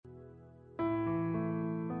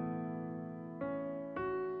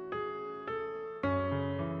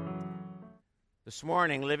This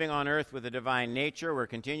morning, Living on Earth with a Divine Nature, we're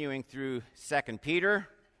continuing through 2 Peter,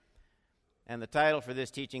 and the title for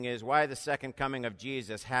this teaching is Why the Second Coming of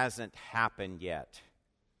Jesus Hasn't Happened Yet.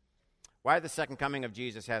 Why the second coming of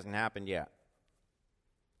Jesus hasn't happened yet.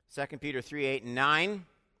 2 Peter 3, 8, and 9.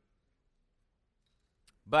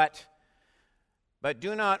 But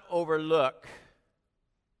do not overlook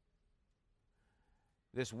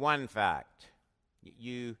this one fact.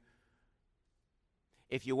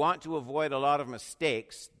 If you want to avoid a lot of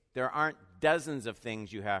mistakes, there aren't dozens of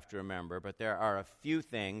things you have to remember, but there are a few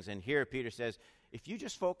things. And here Peter says, if you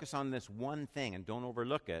just focus on this one thing and don't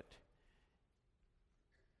overlook it,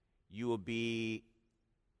 you will be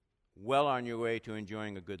well on your way to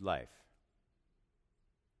enjoying a good life.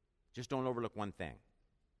 Just don't overlook one thing.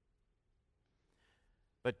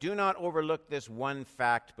 But do not overlook this one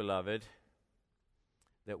fact, beloved,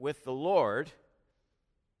 that with the Lord,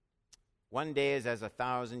 one day is as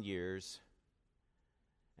 1,000 years,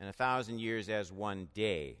 and 1,000 years as one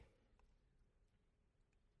day.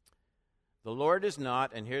 The Lord is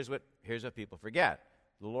not, and here's what people forget.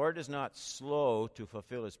 The Lord is not slow to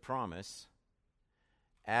fulfill his promise,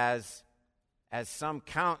 as some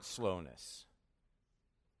count slowness,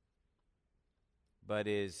 but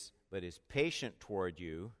is patient toward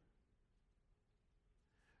you.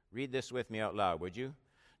 Read this with me out loud, would you?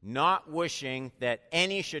 Not wishing that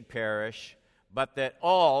any should perish, but that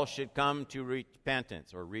all should come to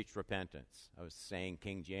repentance, or reach repentance. I was saying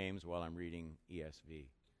King James while I'm reading ESV.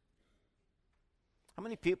 How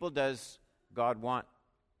many people does God want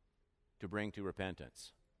to bring to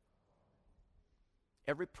repentance?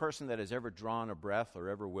 Every person that has ever drawn a breath or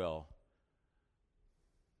ever will.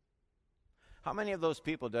 How many of those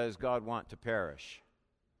people does God want to perish?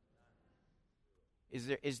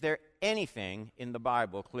 Is there anything in the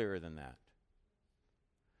Bible clearer than that?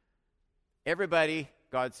 Everybody,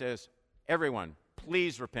 God says, everyone,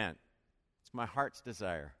 please repent. It's my heart's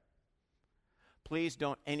desire. Please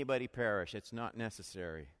don't anybody perish. It's not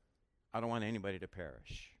necessary. I don't want anybody to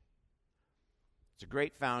perish. It's a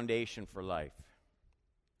great foundation for life.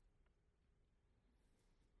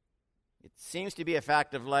 It seems to be a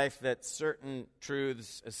fact of life that certain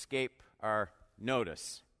truths escape our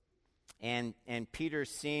notice. And Peter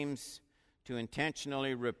seems to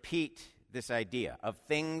intentionally repeat this idea of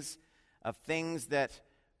things that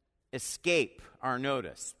escape our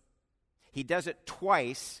notice. He does it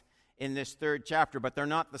twice in this third chapter, but they're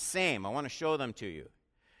not the same. I want to show them to you.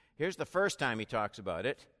 Here's the first time he talks about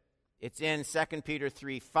it. It's in 2 Peter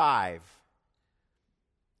 3, 5.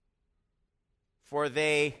 For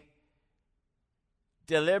they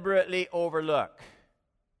deliberately overlook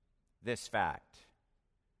this fact,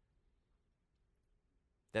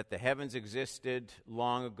 that the heavens existed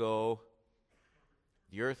long ago,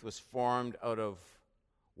 the earth was formed out of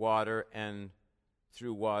water and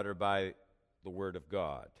through water by the word of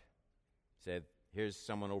God. Said, here's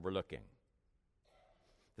someone overlooking.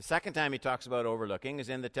 The second time he talks about overlooking is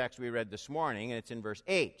in the text we read this morning, and it's in verse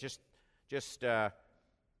 8, just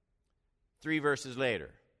 3 verses later.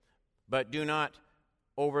 But do not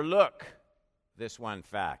overlook this one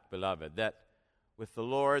fact, beloved, that with the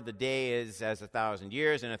Lord, the day is as 1,000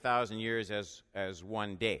 years, and 1,000 years as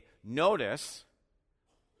one day. Notice,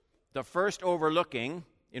 the first overlooking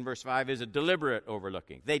in verse 5 is a deliberate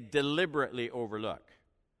overlooking. They deliberately overlook.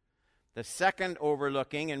 The second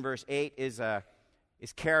overlooking in verse 8 is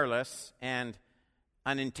careless and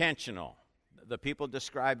unintentional. The people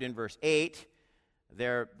described in verse 8,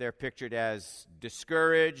 they're pictured as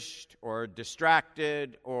discouraged or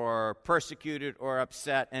distracted or persecuted or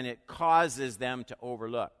upset, and it causes them to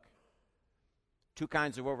overlook. Two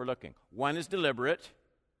kinds of overlooking. One is deliberate,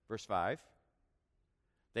 verse 5.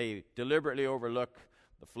 They deliberately overlook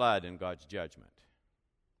the flood and God's judgment.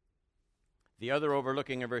 The other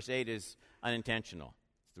overlooking in verse 8 is unintentional.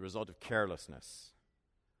 It's the result of carelessness.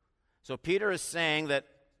 So Peter is saying that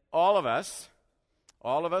all of us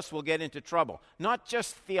will get into trouble. Not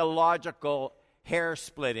just theological,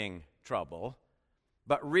 hair-splitting trouble,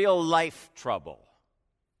 but real life trouble.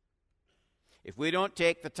 If we don't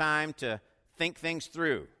take the time to think things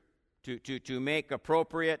through, to make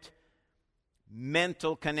appropriate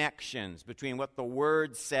mental connections between what the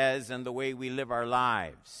Word says and the way we live our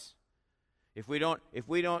lives, if we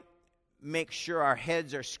don't make sure our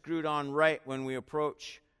heads are screwed on right when we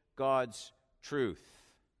approach God's truth,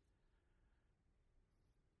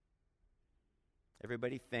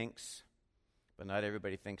 everybody thinks, but not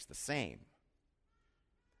everybody thinks the same.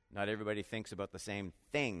 Not everybody thinks about the same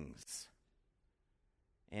things.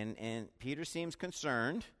 And Peter seems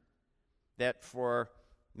concerned that for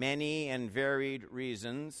many and varied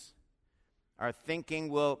reasons, our thinking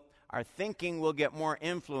will our thinking will get more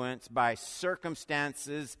influenced by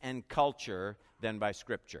circumstances and culture than by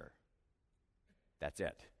Scripture. That's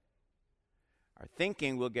it. Our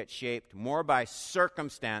thinking will get shaped more by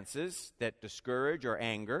circumstances that discourage or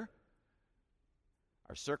anger,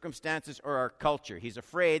 our circumstances or our culture. He's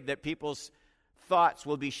afraid that people's thoughts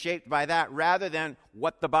will be shaped by that rather than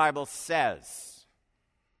what the Bible says.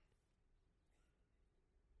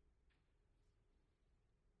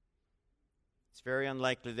 It's very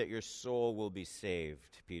unlikely that your soul will be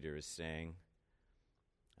saved, Peter is saying,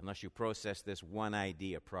 unless you process this one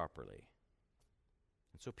idea properly.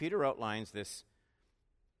 And so Peter outlines this.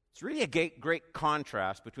 It's really a great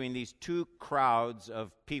contrast between these two crowds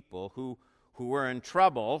of people who were in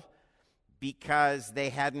trouble because they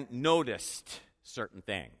hadn't noticed certain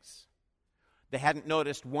things. They hadn't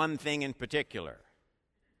noticed one thing in particular.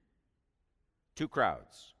 Two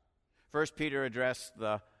crowds. First, Peter addressed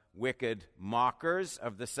the wicked mockers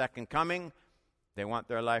of the second coming. They want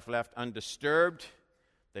their life left undisturbed.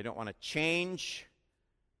 They don't want to change.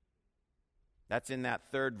 That's in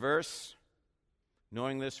that third verse.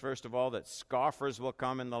 Knowing this, first of all, that scoffers will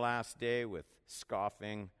come in the last day with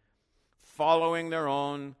scoffing, following their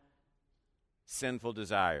own sinful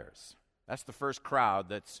desires. That's the first crowd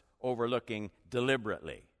that's overlooking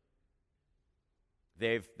deliberately.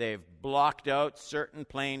 They've blocked out certain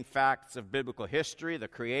plain facts of biblical history, the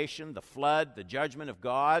creation, the flood, the judgment of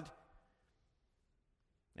God.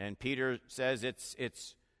 And Peter says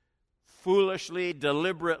it's foolishly,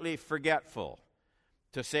 deliberately forgetful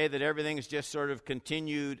to say that everything's just sort of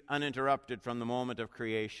continued uninterrupted from the moment of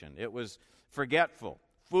creation. It was forgetful,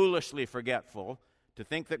 foolishly forgetful, to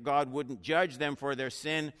think that God wouldn't judge them for their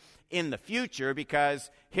sin in the future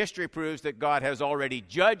because history proves that God has already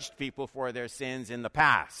judged people for their sins in the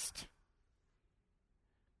past.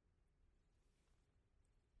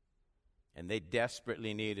 And they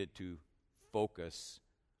desperately needed to focus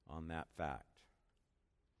on that fact.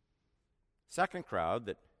 Second crowd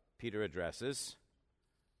that Peter addresses,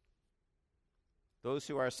 those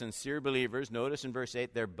who are sincere believers. Notice in verse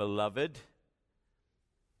 8, they're beloved.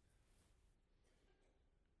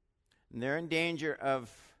 And they're in danger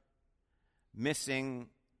of missing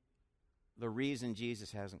the reason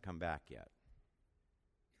Jesus hasn't come back yet.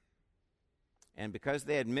 And because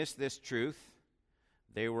they had missed this truth,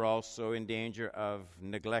 they were also in danger of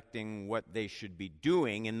neglecting what they should be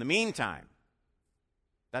doing in the meantime.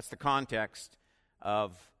 That's the context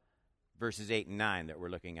of verses 8 and 9 that we're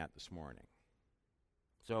looking at this morning.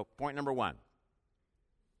 So, point number 1.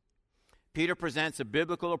 Peter presents a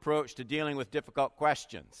biblical approach to dealing with difficult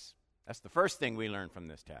questions. That's the first thing we learn from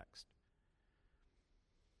this text.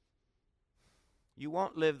 You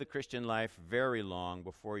won't live the Christian life very long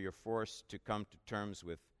before you're forced to come to terms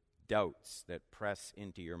with doubts that press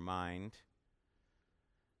into your mind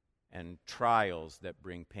and trials that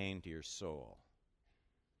bring pain to your soul.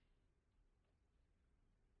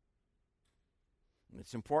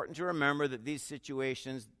 It's important to remember that these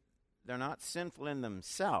situations, they're not sinful in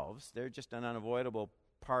themselves. They're just an unavoidable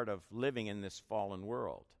part of living in this fallen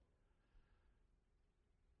world.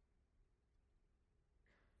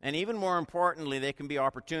 And even more importantly, they can be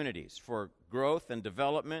opportunities for growth and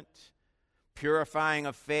development, purifying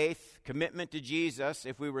of faith, commitment to Jesus,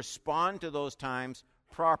 if we respond to those times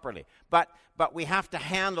properly. But we have to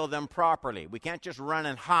handle them properly. We can't just run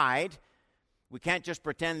and hide. We can't just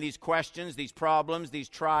pretend these questions, these problems, these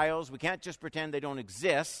trials, we can't just pretend they don't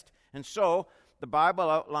exist. And so the Bible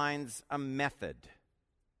outlines a method,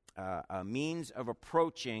 a means of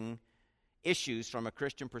approaching issues from a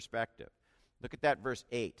Christian perspective. Look at that verse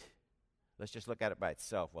 8. Let's just look at it by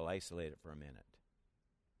itself. We'll isolate it for a minute.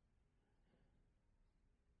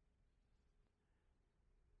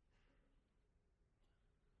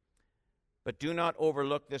 But do not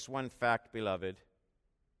overlook this one fact, beloved,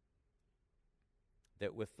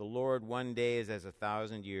 that with the Lord 1 day is as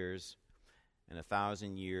 1,000 years, and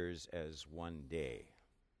 1,000 years as 1 day.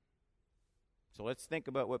 So let's think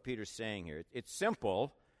about what Peter's saying here. It's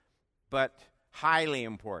simple, but highly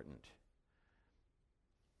important.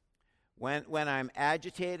 When I'm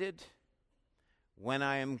agitated, when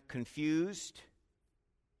I am confused,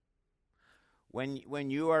 when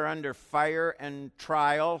you are under fire and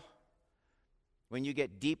trial, when you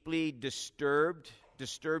get deeply disturbed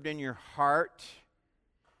in your heart,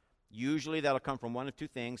 usually that'll come from one of two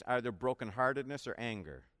things, either brokenheartedness or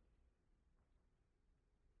anger.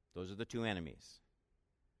 Those are the two enemies.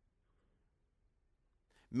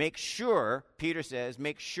 Make sure, Peter says,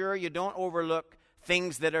 make sure you don't overlook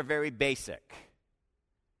things that are very basic.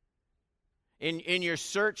 In your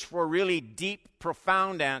search for really deep,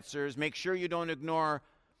 profound answers, make sure you don't ignore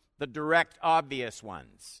the direct, obvious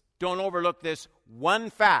ones. Don't overlook this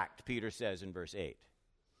one fact, Peter says in verse 8.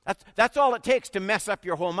 That's all it takes to mess up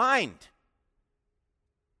your whole mind.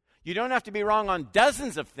 You don't have to be wrong on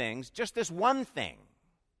dozens of things, just this one thing.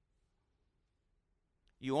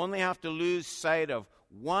 You only have to lose sight of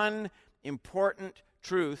one important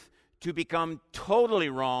truth to become totally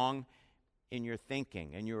wrong in your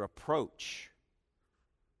thinking and your approach.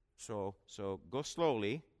 So go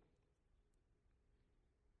slowly.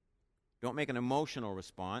 Don't make an emotional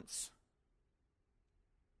response.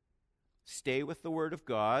 Stay with the Word of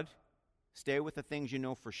God. Stay with the things you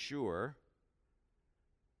know for sure.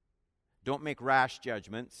 Don't make rash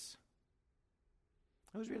judgments.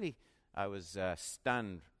 I was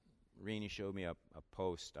stunned. Rini showed me a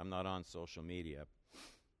post. I'm not on social media.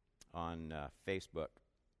 On Facebook.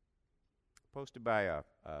 Posted by a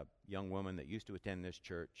young woman that used to attend this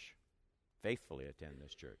church. Faithfully attend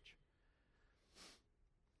this church.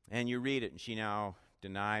 And you read it, and she now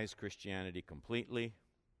denies Christianity completely.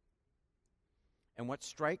 And what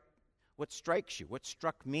strikes you? What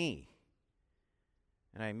struck me?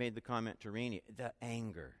 And I made the comment to Rini, the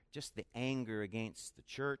anger. Just the anger against the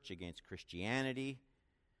church, against Christianity,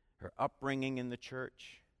 her upbringing in the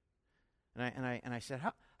church. And I said,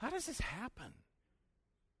 how does this happen?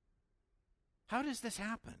 How does this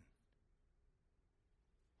happen?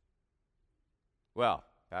 Well,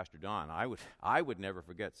 Pastor Don, I would never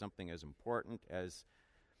forget something as important as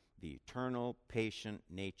the eternal, patient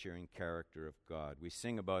nature and character of God. We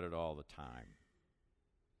sing about it all the time.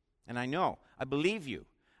 And I believe you.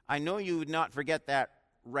 I know you would not forget that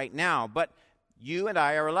right now, but you and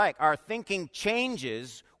I are alike. Our thinking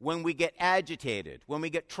changes when we get agitated, when we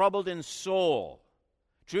get troubled in soul.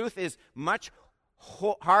 Truth is much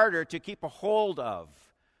harder to keep a hold of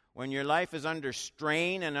when your life is under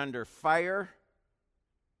strain and under fire.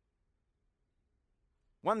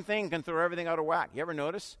 One thing can throw everything out of whack. You ever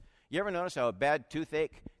notice how a bad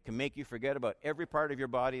toothache can make you forget about every part of your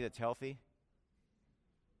body that's healthy?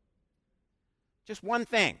 Just one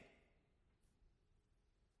thing.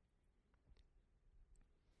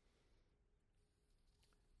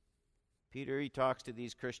 Peter, he talks to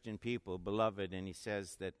these Christian people, beloved, and he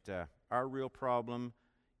says that our real problem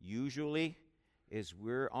usually is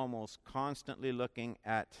we're almost constantly looking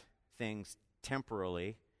at things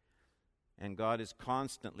temporally, and God is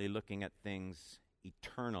constantly looking at things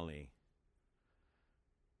eternally.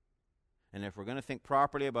 And if we're going to think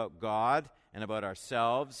properly about God and about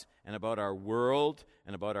ourselves and about our world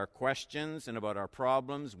and about our questions and about our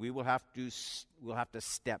problems, we'll have to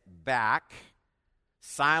step back,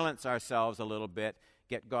 silence ourselves a little bit,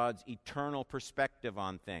 get God's eternal perspective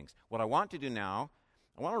on things. What I want to do now,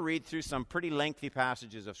 I want to read through some pretty lengthy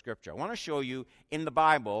passages of Scripture. I want to show you in the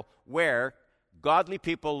Bible where godly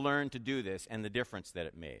people learned to do this and the difference that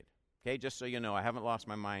it made. Okay, just so you know, I haven't lost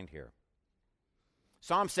my mind here.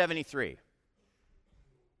 Psalm 73.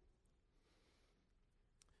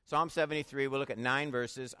 Psalm 73, we'll look at 9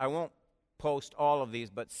 verses. I won't post all of these,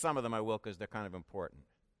 but some of them I will because they're kind of important.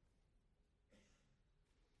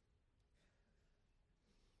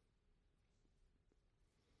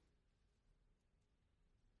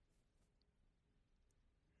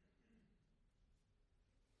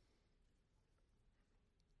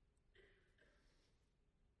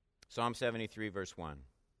 Psalm 73, verse 1.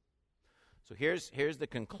 So here's the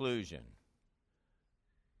conclusion.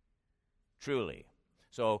 Truly.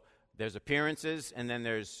 So there's appearances and then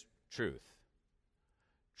there's truth.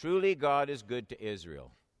 Truly God is good to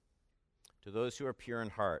Israel, to those who are pure in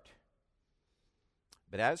heart.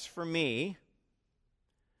 But as for me,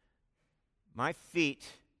 my feet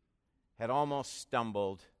had almost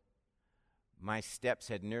stumbled. My steps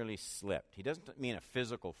had nearly slipped. He doesn't mean a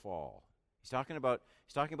physical fall. He's talking about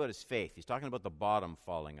his faith. He's talking about the bottom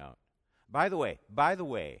falling out. By the way,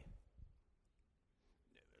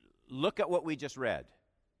 look at what we just read.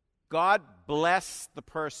 God bless the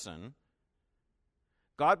person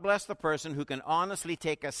who can honestly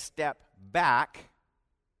take a step back,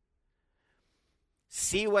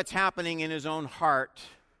 see what's happening in his own heart,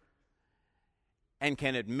 and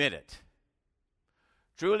can admit it.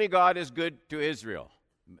 Truly God is good to Israel.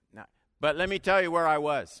 Now, but let me tell you where I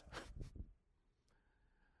was.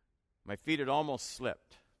 My feet had almost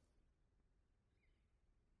slipped.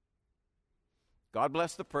 God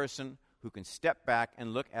bless the person who can step back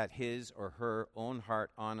and look at his or her own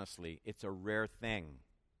heart honestly. It's a rare thing.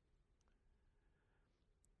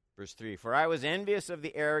 Verse 3, for I was envious of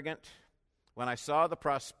the arrogant when I saw the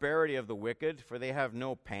prosperity of the wicked, for they have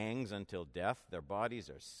no pangs until death. Their bodies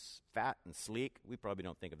are fat and sleek. We probably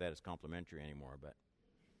don't think of that as complimentary anymore, but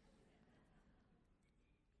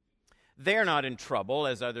They're not in trouble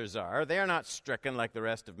as others are. They're not stricken like the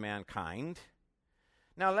rest of mankind.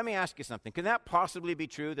 Now, let me ask you something. Can that possibly be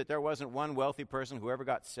true, that there wasn't one wealthy person who ever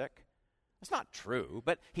got sick? That's not true,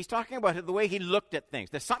 but he's talking about the way he looked at things.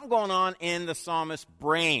 There's something going on in the psalmist's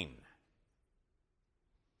brain.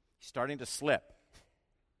 He's starting to slip.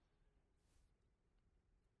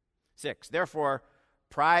 6, therefore,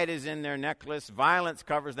 pride is in their necklace, violence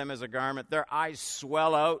covers them as a garment, their eyes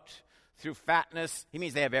swell out through fatness. He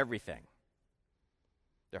means they have everything.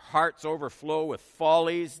 Their hearts overflow with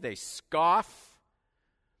follies, they scoff.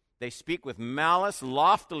 They speak with malice.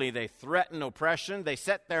 Loftily they threaten oppression. They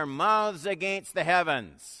set their mouths against the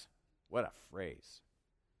heavens. What a phrase.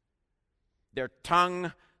 Their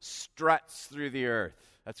tongue struts through the earth.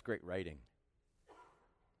 That's great writing.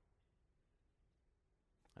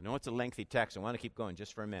 I know it's a lengthy text. I want to keep going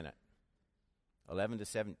just for a minute. 11 to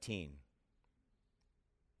 17.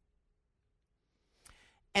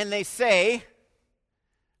 And they say,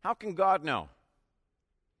 how can God know?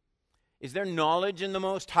 Is there knowledge in the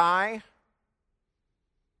Most High?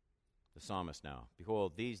 The psalmist now.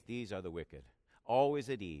 Behold, these are the wicked, always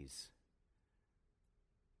at ease.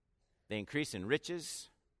 They increase in riches.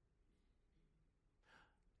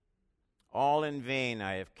 All in vain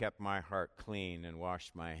I have kept my heart clean and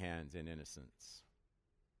washed my hands in innocence.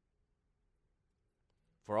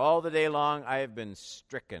 For all the day long I have been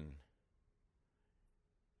stricken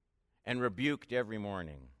and rebuked every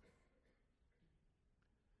morning.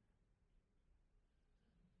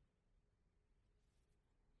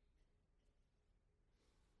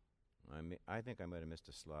 I think I might have missed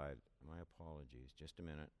a slide. My apologies. Just a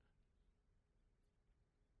minute.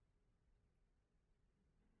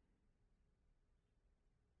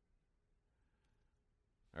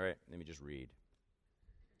 All right, let me just read.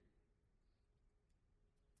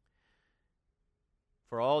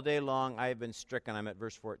 For all day long I have been stricken, I'm at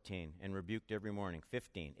verse 14, and rebuked every morning.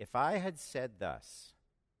 15, if I had said thus,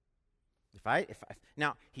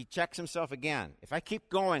 now he checks himself again. If I keep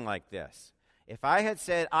going like this, if I had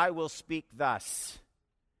said, I will speak thus,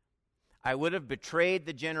 I would have betrayed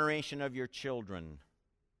the generation of your children.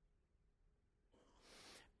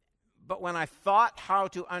 But when I thought how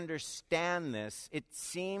to understand this, it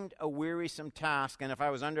seemed a wearisome task. And if I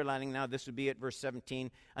was underlining now, this would be at verse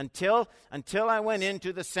 17. Until I went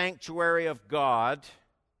into the sanctuary of God,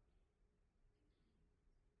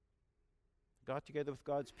 got together with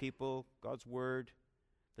God's people, God's word,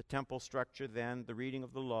 the temple structure then, the reading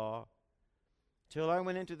of the law, till I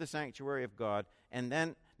went into the sanctuary of God, and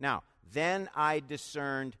then I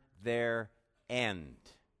discerned their end.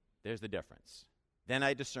 There's the difference. Then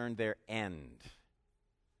I discerned their end.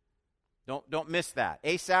 Don't miss that.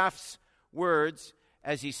 Asaph's words,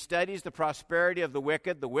 as he studies the prosperity of the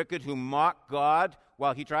wicked who mock God,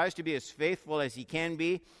 while he tries to be as faithful as he can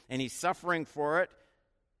be, and he's suffering for it.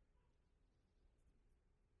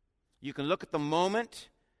 You can look at the moment,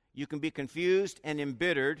 you can be confused and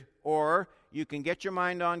embittered, or you can get your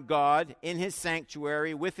mind on God in his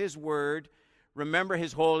sanctuary with his word, remember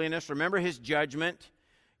his holiness, remember his judgment.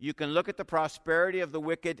 You can look at the prosperity of the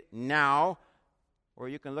wicked now, or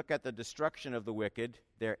you can look at the destruction of the wicked,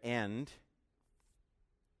 their end.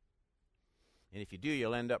 And if you do,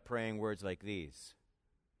 you'll end up praying words like these.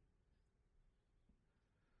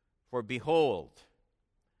 For behold,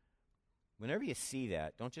 whenever you see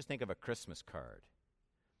that, don't just think of a Christmas card.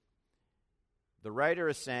 The writer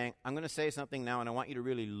is saying, I'm going to say something now, and I want you to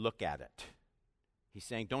really look at it. He's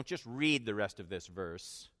saying, don't just read the rest of this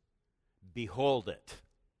verse. Behold it.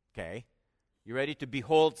 Okay? You ready to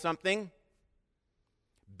behold something?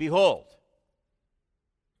 Behold.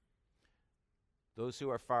 Those who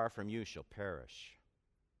are far from you shall perish.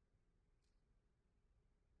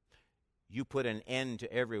 You put an end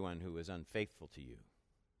to everyone who is unfaithful to you.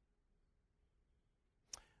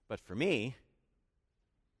 But for me,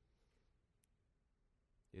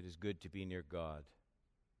 it is good to be near God.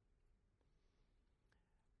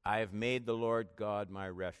 I have made the Lord God my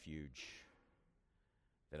refuge,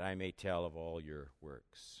 that I may tell of all your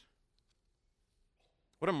works.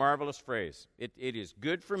 What a marvelous phrase. It is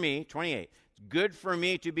good for me, 28, it's good for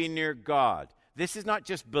me to be near God. This is not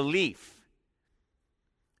just belief.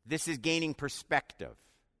 This is gaining perspective.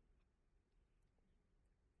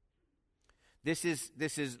 This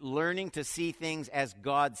is learning to see things as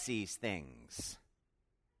God sees things.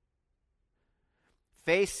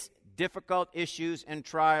 Face difficult issues and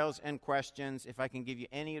trials and questions. If I can give you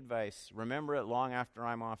any advice, remember it long after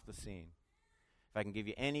I'm off the scene. If I can give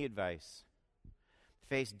you any advice,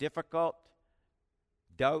 face difficult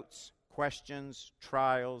doubts, questions,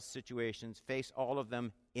 trials, situations. Face all of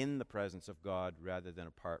them in the presence of God rather than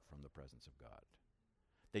apart from the presence of God.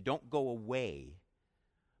 They don't go away,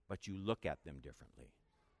 but you look at them differently.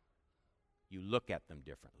 You look at them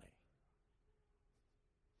differently.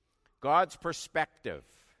 God's perspective.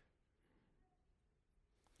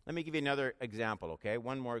 Let me give you another example, okay?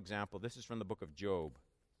 One more example. This is from the book of Job.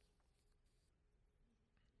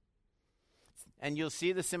 And you'll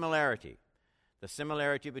see the similarity. The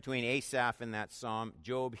similarity between Asaph in that psalm,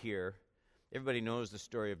 Job here. Everybody knows the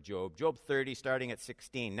story of Job. Job 30, starting at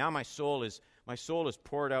 16. Now my soul is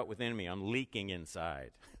poured out within me. I'm leaking inside.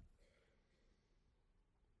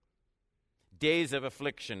 Days of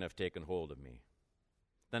affliction have taken hold of me.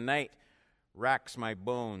 The night racks my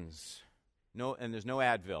bones. And there's no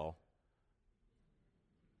Advil.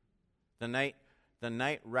 The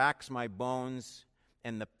night racks my bones,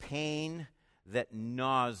 and the pain that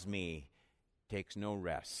gnaws me takes no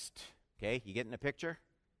rest. Okay, you getting the picture?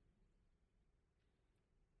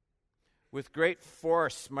 With great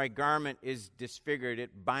force my garment is disfigured.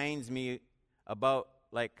 It binds me about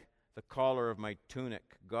like the collar of my tunic.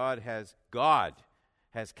 God has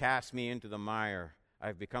cast me into the mire.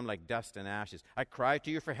 I've become like dust and ashes. I cry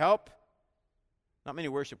to you for help. Not many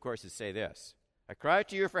worship courses say this. I cry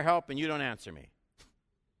to you for help and you don't answer me.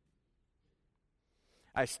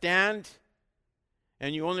 I stand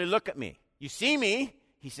and you only look at me. You see me,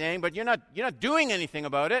 he's saying, but you're not doing anything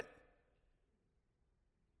about it.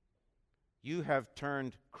 You have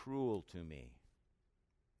turned cruel to me.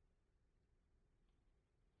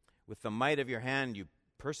 With the might of your hand you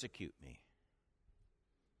persecute me.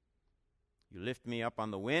 You lift me up on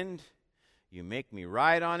the wind, you make me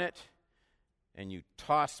ride on it, and you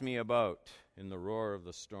toss me about in the roar of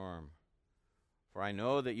the storm. For I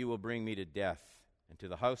know that you will bring me to death and to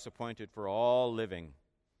the house appointed for all living.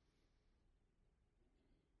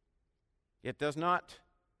 Yet does not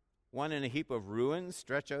one in a heap of ruins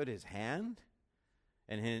stretch out his hand,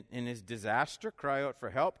 and in his disaster cry out for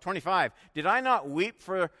help? 25. Did I not weep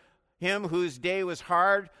for him whose day was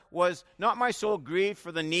hard? Was not my soul grieved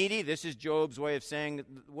for the needy? This is Job's way of saying,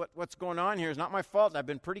 what's going on here is not my fault. I've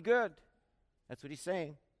been pretty good. That's what he's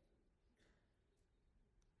saying.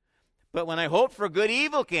 But when I hoped for good,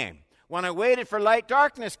 evil came. When I waited for light,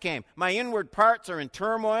 darkness came. My inward parts are in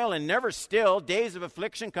turmoil and never still. Days of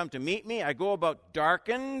affliction come to meet me. I go about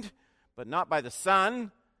darkened, but not by the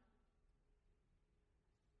sun.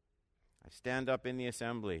 I stand up in the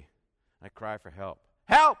assembly. I cry for help.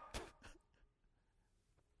 Help!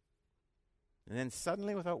 And then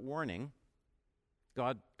suddenly, without warning,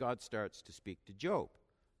 God starts to speak to Job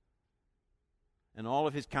and all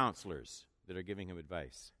of his counselors that are giving him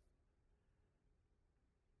advice.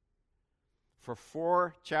 For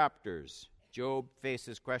 4 chapters, Job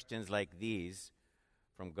faces questions like these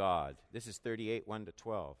from God. This is 38, 1 to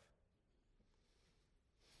 12.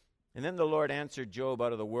 And then the Lord answered Job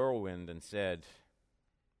out of the whirlwind and said,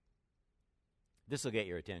 this will get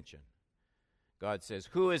your attention. God says,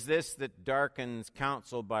 who is this that darkens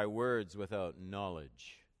counsel by words without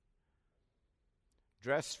knowledge?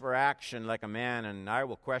 Dress for action like a man, and I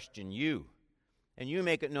will question you, and you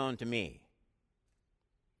make it known to me.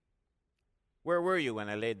 Where were you when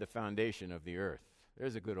I laid the foundation of the earth?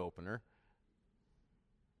 There's a good opener.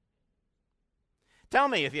 Tell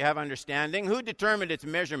me if you have understanding. Who determined its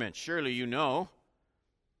measurement? Surely you know.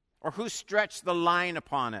 Or who stretched the line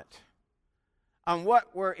upon it? On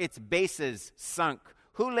what were its bases sunk?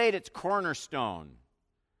 Who laid its cornerstone?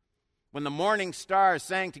 When the morning stars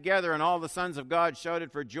sang together and all the sons of God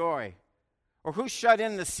shouted for joy? Or who shut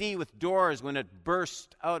in the sea with doors when it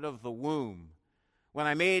burst out of the womb? When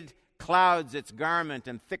I made clouds its garment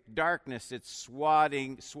and thick darkness its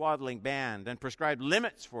swaddling band, and prescribed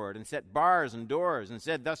limits for it, and set bars and doors, and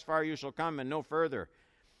said, thus far you shall come and no further,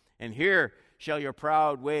 and here shall your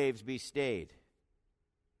proud waves be stayed.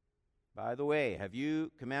 By the way, have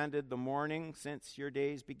you commanded the morning since your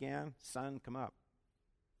days began? Sun, come up.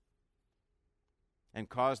 And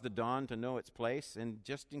caused the dawn to know its place. And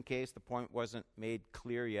just in case the point wasn't made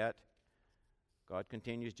clear yet, God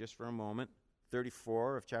continues just for a moment.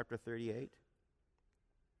 34 of chapter 38.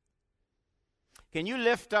 Can you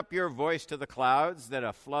lift up your voice to the clouds that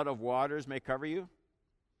a flood of waters may cover you?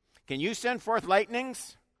 Can you send forth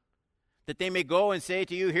lightnings that they may go and say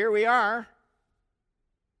to you, here we are?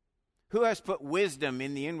 Who has put wisdom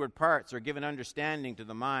in the inward parts or given understanding to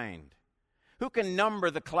the mind? Who can number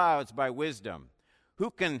the clouds by wisdom? Who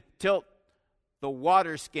can tilt the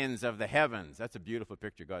water skins of the heavens? That's a beautiful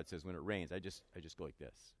picture. God says when it rains, I just go like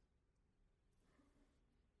this.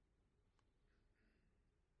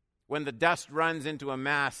 When the dust runs into a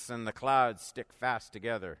mass and the clouds stick fast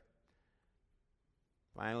together.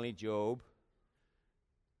 Finally, Job,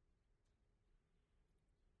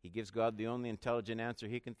 he gives God the only intelligent answer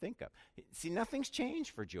he can think of. See, nothing's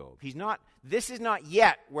changed for Job. This is not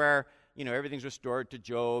yet where, everything's restored to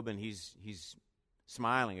Job and he's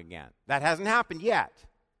smiling again. That hasn't happened yet.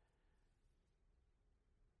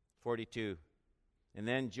 42. And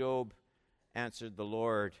then Job answered the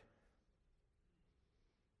Lord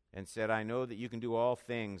and said, I know that you can do all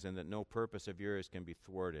things and that no purpose of yours can be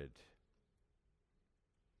thwarted.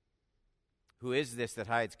 Who is this that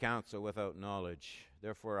hides counsel without knowledge?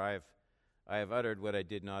 Therefore I have uttered what I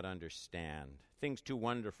did not understand, things too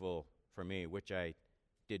wonderful for me, which I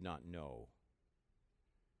did not know.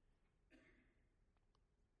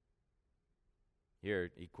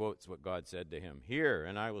 Here he quotes what God said to him. Hear,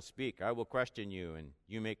 and I will speak. I will question you, and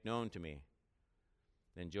you make known to me.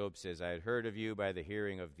 Then Job says, I had heard of you by the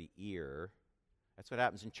hearing of the ear. That's what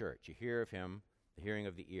happens in church. You hear of him, the hearing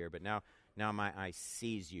of the ear. But now my eye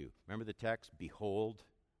sees you. Remember the text? Behold,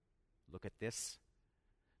 look at this.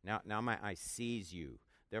 Now my eye sees you.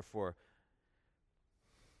 Therefore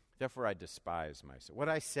I despise myself. What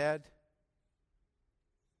I said,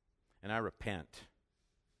 and I repent.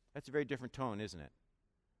 That's a very different tone, isn't it?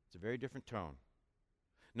 It's a very different tone.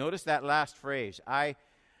 Notice that last phrase. I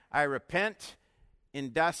repent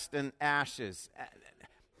in dust and ashes.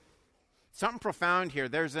 Something profound here.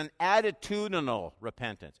 There's an attitudinal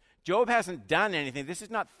repentance. Job hasn't done anything. This is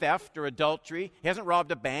not theft or adultery. He hasn't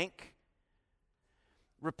robbed a bank.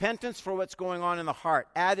 Repentance for what's going on in the heart.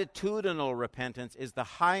 Attitudinal repentance is the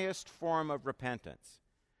highest form of repentance.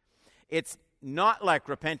 It's not like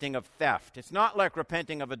repenting of theft. It's not like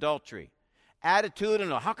repenting of adultery.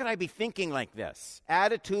 Attitudinal. How can I be thinking like this?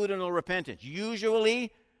 Attitudinal repentance.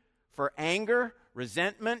 Usually for anger,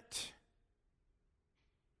 resentment.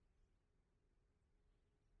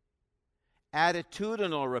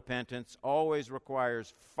 Attitudinal repentance always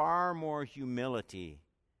requires far more humility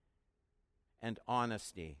and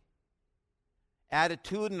honesty.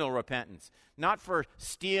 Attitudinal repentance. Not for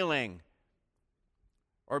stealing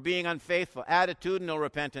or being unfaithful. Attitudinal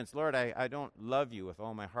repentance. Lord, I don't love you with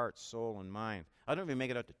all my heart, soul, and mind. I don't even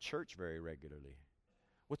make it out to church very regularly.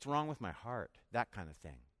 What's wrong with my heart? That kind of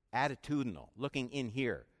thing. Attitudinal. Looking in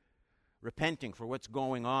here. Repenting for what's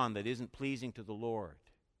going on that isn't pleasing to the Lord.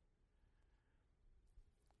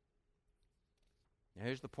 Now,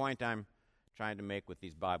 here's the point I'm trying to make with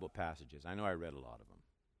these Bible passages. I know I read a lot of them.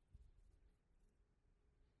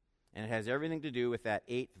 And it has everything to do with that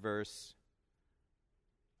 8th verse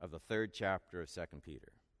of the 3rd chapter of 2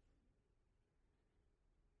 Peter.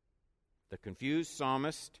 The confused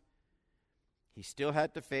psalmist, he still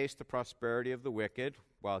had to face the prosperity of the wicked,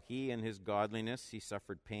 while he in his godliness, he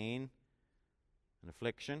suffered pain and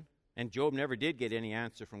affliction. And Job never did get any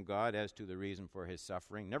answer from God as to the reason for his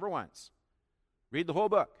suffering. Never once. Read the whole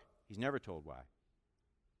book. He's never told why.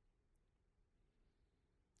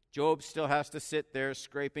 Job still has to sit there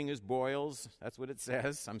scraping his boils. That's what it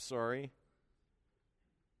says. I'm sorry.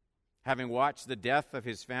 Having watched the death of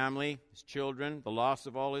his family, his children, the loss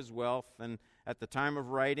of all his wealth, and at the time of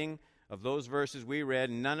writing of those verses we read,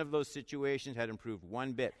 none of those situations had improved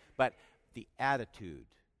one bit. But the attitude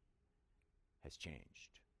has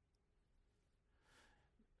changed.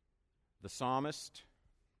 The psalmist,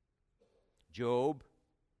 Job,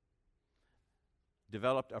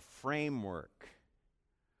 developed a framework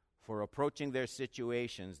for approaching their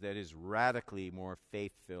situations that is radically more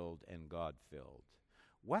faith-filled and God-filled.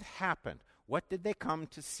 What happened? What did they come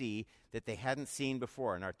to see that they hadn't seen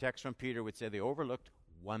before? And our text from Peter would say they overlooked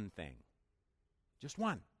one thing. Just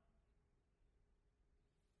one.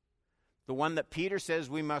 The one that Peter says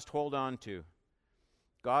we must hold on to.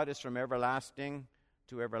 God is from everlasting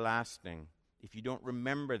to everlasting. If you don't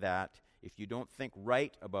remember that, if you don't think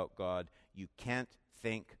right about God, you can't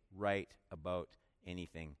think right about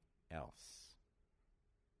anything else.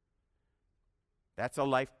 That's a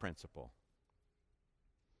life principle.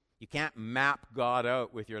 You can't map God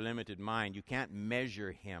out with your limited mind. You can't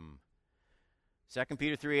measure him. 2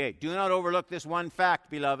 Peter 3:8. Do not overlook this one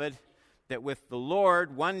fact, beloved, that with the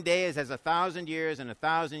Lord 1 day is as 1,000 years and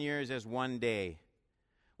 1,000 years as 1 day.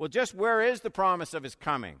 Well, just where is the promise of his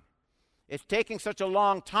coming? It's taking such a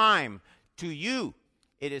long time. To you,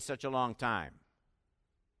 it is such a long time.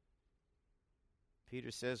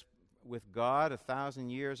 Peter says, with God,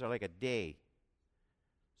 1,000 years are like a day.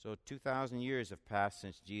 So 2,000 years have passed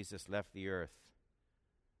since Jesus left the earth.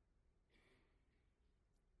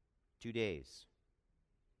 2 days.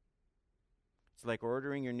 It's like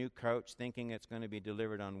ordering your new couch thinking it's going to be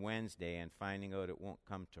delivered on Wednesday and finding out it won't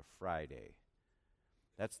come to Friday.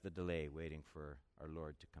 That's the delay waiting for our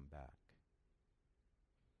Lord to come back.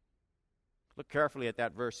 Look carefully at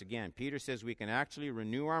that verse again. Peter says we can actually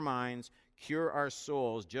renew our minds, cure our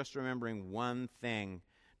souls, just remembering one thing.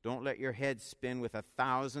 Don't let your head spin with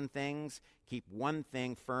 1,000 things. Keep one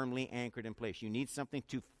thing firmly anchored in place. You need something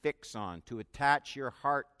to fix on, to attach your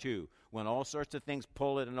heart to. When all sorts of things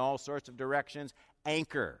pull it in all sorts of directions,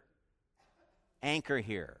 anchor. Anchor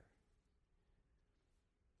here.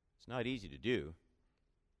 It's not easy to do.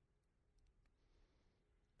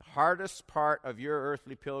 The hardest part of your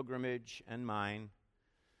earthly pilgrimage and mine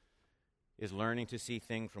is learning to see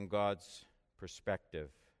things from God's perspective.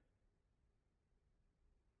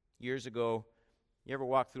 Years ago, you ever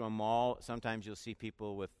walk through a mall? Sometimes you'll see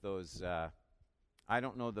people with those, I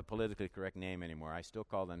don't know the politically correct name anymore. I still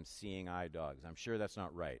call them seeing eye dogs. I'm sure that's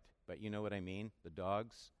not right, but you know what I mean? The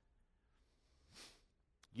dogs.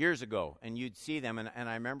 Years ago, and you'd see them, and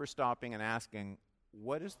I remember stopping and asking,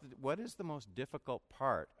 what is the most difficult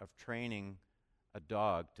part of training a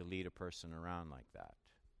dog to lead a person around like that?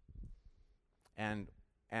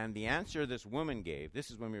 And the answer this woman gave,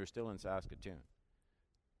 this is when we were still in Saskatoon,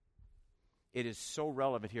 it is so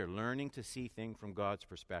relevant here, learning to see things from God's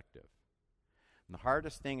perspective. And the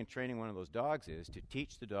hardest thing in training one of those dogs is to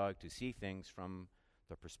teach the dog to see things from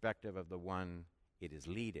the perspective of the one it is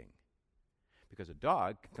leading. Because a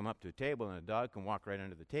dog can come up to a table and a dog can walk right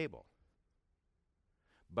under the table.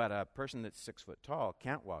 But a person that's 6 foot tall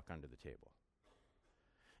can't walk under the table.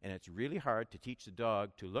 And it's really hard to teach the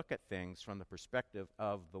dog to look at things from the perspective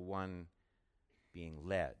of the one being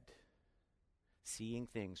led. Seeing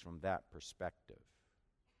things from that perspective.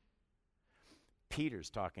 Peter's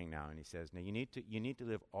talking now, and he says, now you need to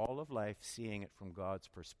live all of life seeing it from God's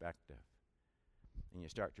perspective. And you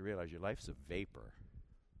start to realize your life's a vapor.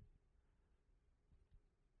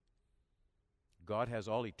 God has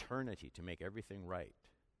all eternity to make everything right.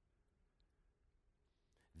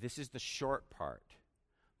 This is the short part.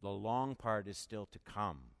 The long part is still to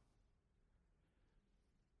come.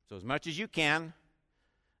 So as much as you can,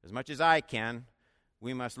 as much as I can,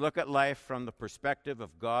 we must look at life from the perspective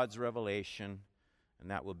of God's revelation, and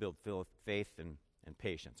that will build faith and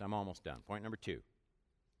patience. I'm almost done. Point number 2.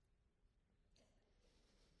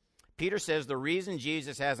 Peter says the reason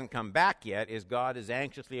Jesus hasn't come back yet is God is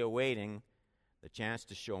anxiously awaiting the chance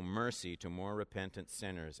to show mercy to more repentant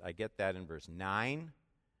sinners. I get that in verse 9,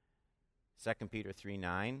 2 Peter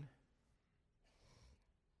 3:9.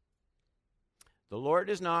 The Lord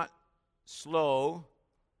is not slow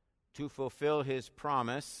to fulfill his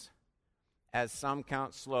promise, as some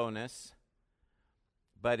count slowness,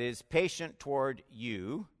 but is patient toward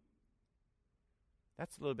you.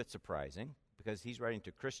 That's a little bit surprising, because he's writing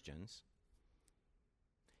to Christians.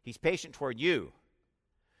 He's patient toward you,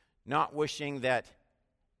 not wishing that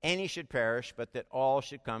any should perish, but that all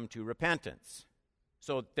should come to repentance.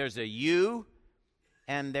 So there's a you,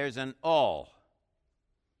 and there's an all.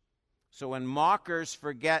 So when mockers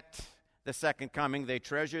forget the second coming, they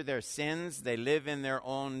treasure their sins, they live in their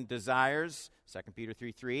own desires, 2 Peter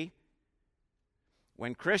 3:3.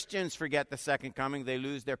 When Christians forget the second coming, they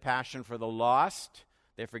lose their passion for the lost.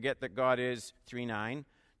 They forget that God is, 3:9,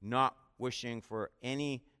 not wishing for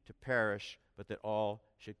any to perish, but that all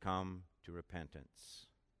should come to repentance.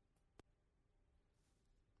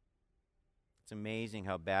 It's amazing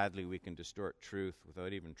how badly we can distort truth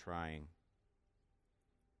without even trying.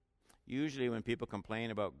 Usually when people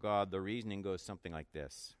complain about God, the reasoning goes something like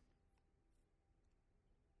this.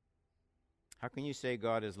 How can you say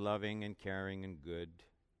God is loving and caring and good?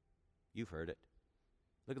 You've heard it.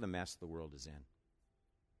 Look at the mess the world is in.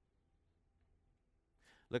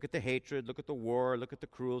 Look at the hatred, look at the war, look at the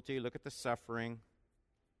cruelty, look at the suffering.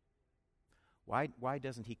 Why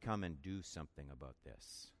doesn't he come and do something about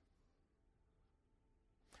this?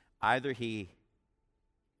 Either he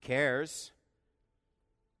cares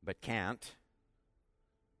but can't,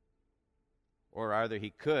 or either he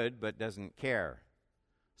could but doesn't care.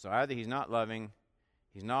 So either he's not loving,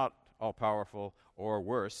 he's not all-powerful, or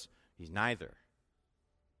worse, he's neither.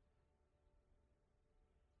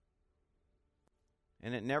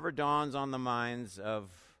 And it never dawns on the minds of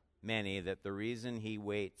many that the reason he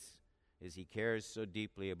waits is he cares so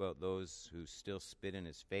deeply about those who still spit in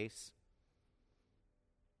his face.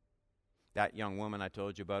 That young woman I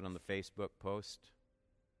told you about on the Facebook post,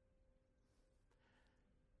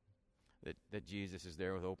 that Jesus is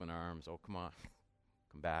there with open arms. Oh, come on.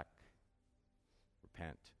 Come back.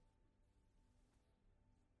 Repent.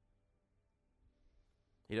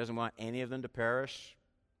 He doesn't want any of them to perish,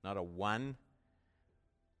 not a one.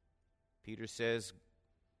 Peter says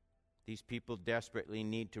these people desperately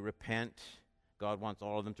need to repent. God wants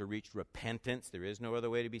all of them to reach repentance. There is no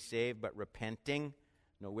other way to be saved but repenting.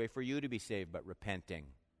 No way for you to be saved but repenting.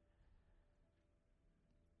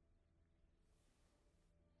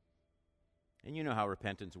 And you know how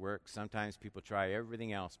repentance works. Sometimes people try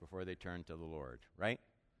everything else before they turn to the Lord, right?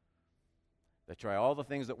 They try all the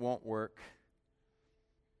things that won't work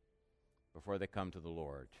before they come to the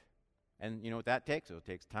Lord. And you know what that takes? It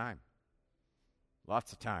takes time.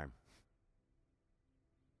 Lots of time.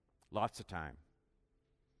 Lots of time.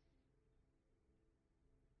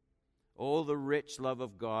 Oh, the rich love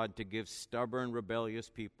of God to give stubborn, rebellious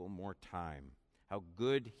people more time. How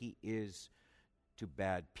good He is to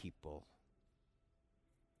bad people.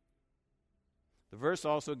 The verse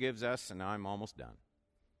also gives us, and now I'm almost done.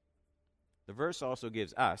 The verse also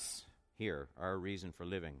gives us, here, our reason for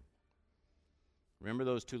living. Remember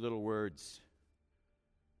those two little words,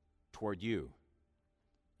 toward you,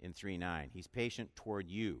 in 3:9. He's patient toward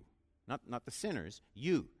you. Not the sinners,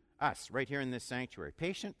 you, us, right here in this sanctuary.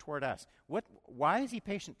 Patient toward us. Why is He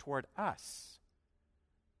patient toward us?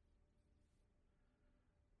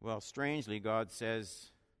 Well, strangely, God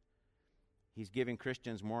says He's giving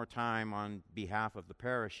Christians more time on behalf of the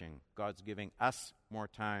perishing. God's giving us more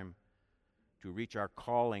time to reach our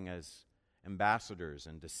calling as ambassadors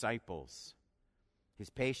and disciples. His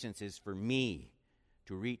patience is for me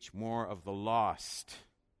to reach more of the lost.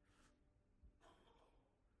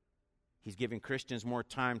 He's giving Christians more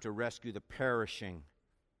time to rescue the perishing.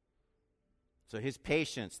 So His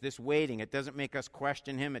patience, this waiting, it doesn't make us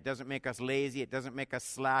question Him. It doesn't make us lazy. It doesn't make us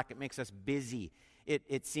slack. It makes us busy.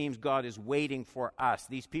 It seems God is waiting for us.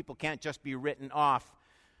 These people can't just be written off.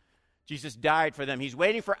 Jesus died for them. He's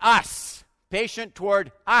waiting for us. Patient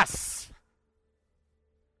toward us.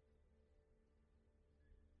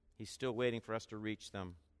 He's still waiting for us to reach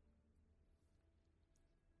them.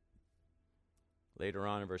 Later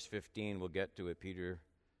on in verse 15, we'll get to it. Peter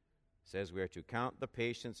says we are to count the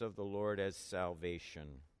patience of the Lord as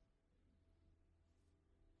salvation.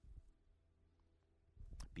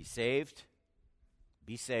 Be saved.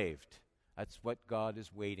 Be saved. That's what God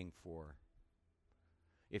is waiting for.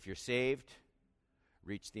 If you're saved,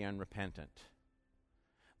 reach the unrepentant.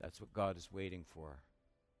 That's what God is waiting for.